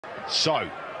So,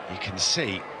 you can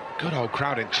see, good old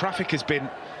crowd in. Traffic has been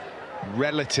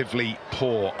relatively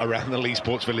poor around the Elyh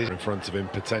Sports Village. In front of him,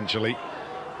 potentially.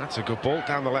 That's a good ball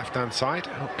down the left-hand side.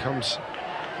 Out comes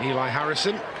Elyh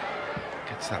Harrison.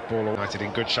 Gets that ball United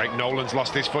in good shape. Nolan's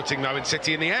lost his footing, though, in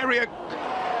City in the area.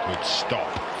 Good stop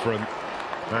from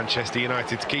Manchester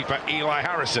United's keeper, Elyh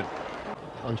Harrison.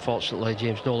 Unfortunately,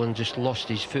 James Nolan just lost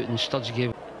his foot and Studs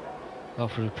gave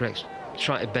Alfred Ruprecht's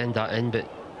trying to bend that in, but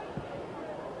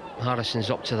Harrison's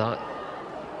up to that.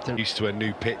 Used to a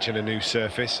new pitch and a new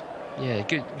surface. Yeah,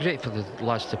 good, great for the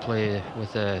lads to play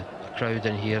with the crowd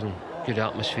in here and good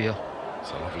atmosphere.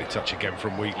 It's a lovely touch again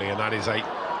from Wheatley, and that is a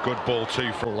good ball too.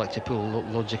 I don't like to pull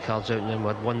loads of cards out, and then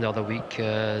we had one the other week,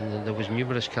 and there was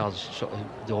numerous cards sort of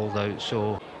doled out.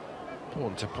 So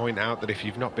important to point out that if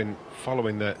you've not been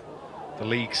following the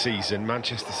league season,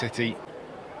 Manchester City,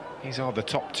 these are the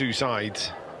top two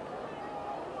sides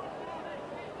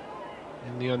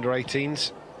in the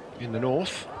under-18s in the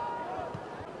north.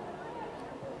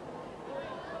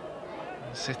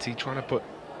 City trying to put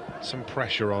some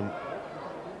pressure on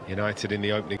United in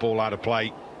the opening. Ball out of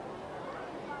play.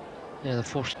 Yeah, the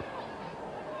forced.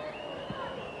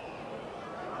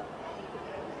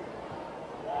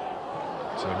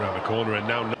 Turn around the corner and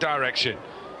now direction.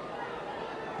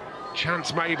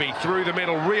 Chance maybe through the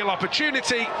middle, real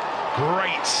opportunity.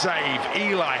 Great save.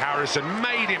 Elyh Harrison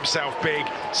made himself big,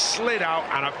 slid out,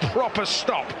 and a proper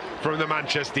stop from the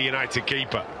Manchester United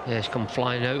keeper. Yeah, he's come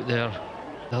flying out there,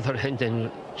 the other end,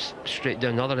 and straight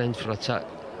down the other end for attack.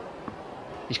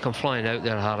 He's come flying out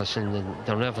there, Harrison, and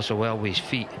done ever so well with his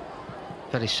feet.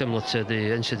 Very similar to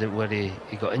the incident where he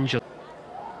got injured.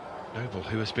 Noble,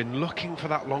 who has been looking for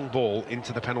that long ball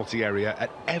into the penalty area at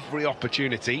every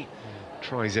opportunity,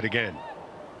 tries it again.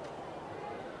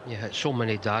 Yeah, hit so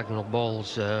many diagonal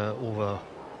balls over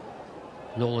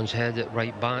Nolan's head at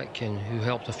right back, and who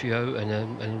helped a few out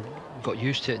and got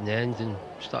used to it in the end and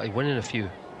started winning a few.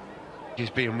 He's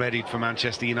being readied for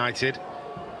Manchester United.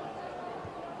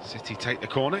 City take the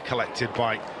corner, collected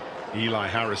by Elyh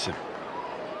Harrison.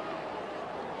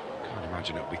 Can't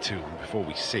imagine it'll be too long before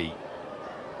we see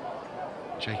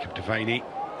Jacob Devaney,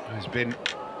 who has been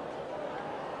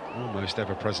almost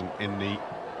ever present in the...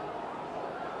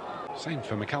 Same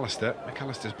for McAllister.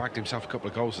 McAllister's bagged himself a couple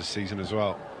of goals this season as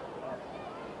well.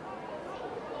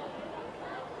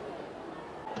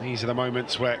 These are the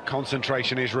moments where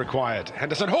concentration is required.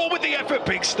 Henderson Hall with the effort,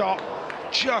 big stop.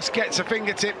 Just gets a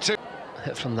fingertip to...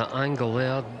 Hit from that angle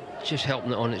there, just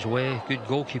helping it on its way. Good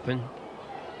goalkeeping.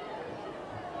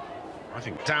 I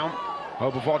think down.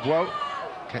 Obervodwo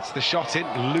gets the shot in,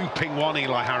 looping one.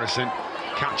 Elyh Harrison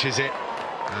catches it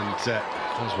and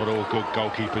does what all good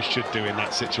goalkeepers should do in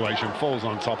that situation. Falls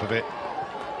on top of it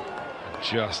and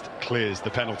just clears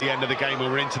the penalty. End of the game,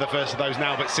 we're into the first of those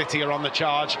now, but City are on the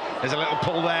charge. There's a little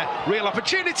pull there, real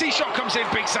opportunity, shot comes in,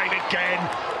 big save again.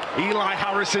 Elyh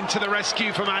Harrison to the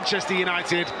rescue for Manchester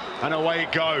United, and away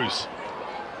it goes.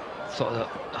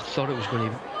 I thought it was going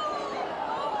to...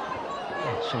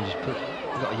 Somebody's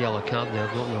got a yellow card there,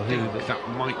 I don't know who, but that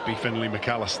might be Finlay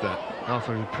McAllister.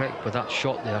 Alfred Ruprecht with that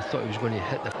shot there, I thought he was going to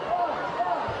hit the...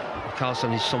 McAllister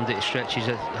needs somebody to stretch his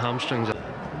hamstrings.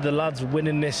 The lads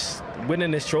winning this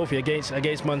trophy against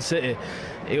Man City,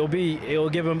 it'll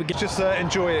give them... Just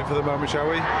enjoy it for the moment, shall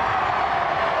we?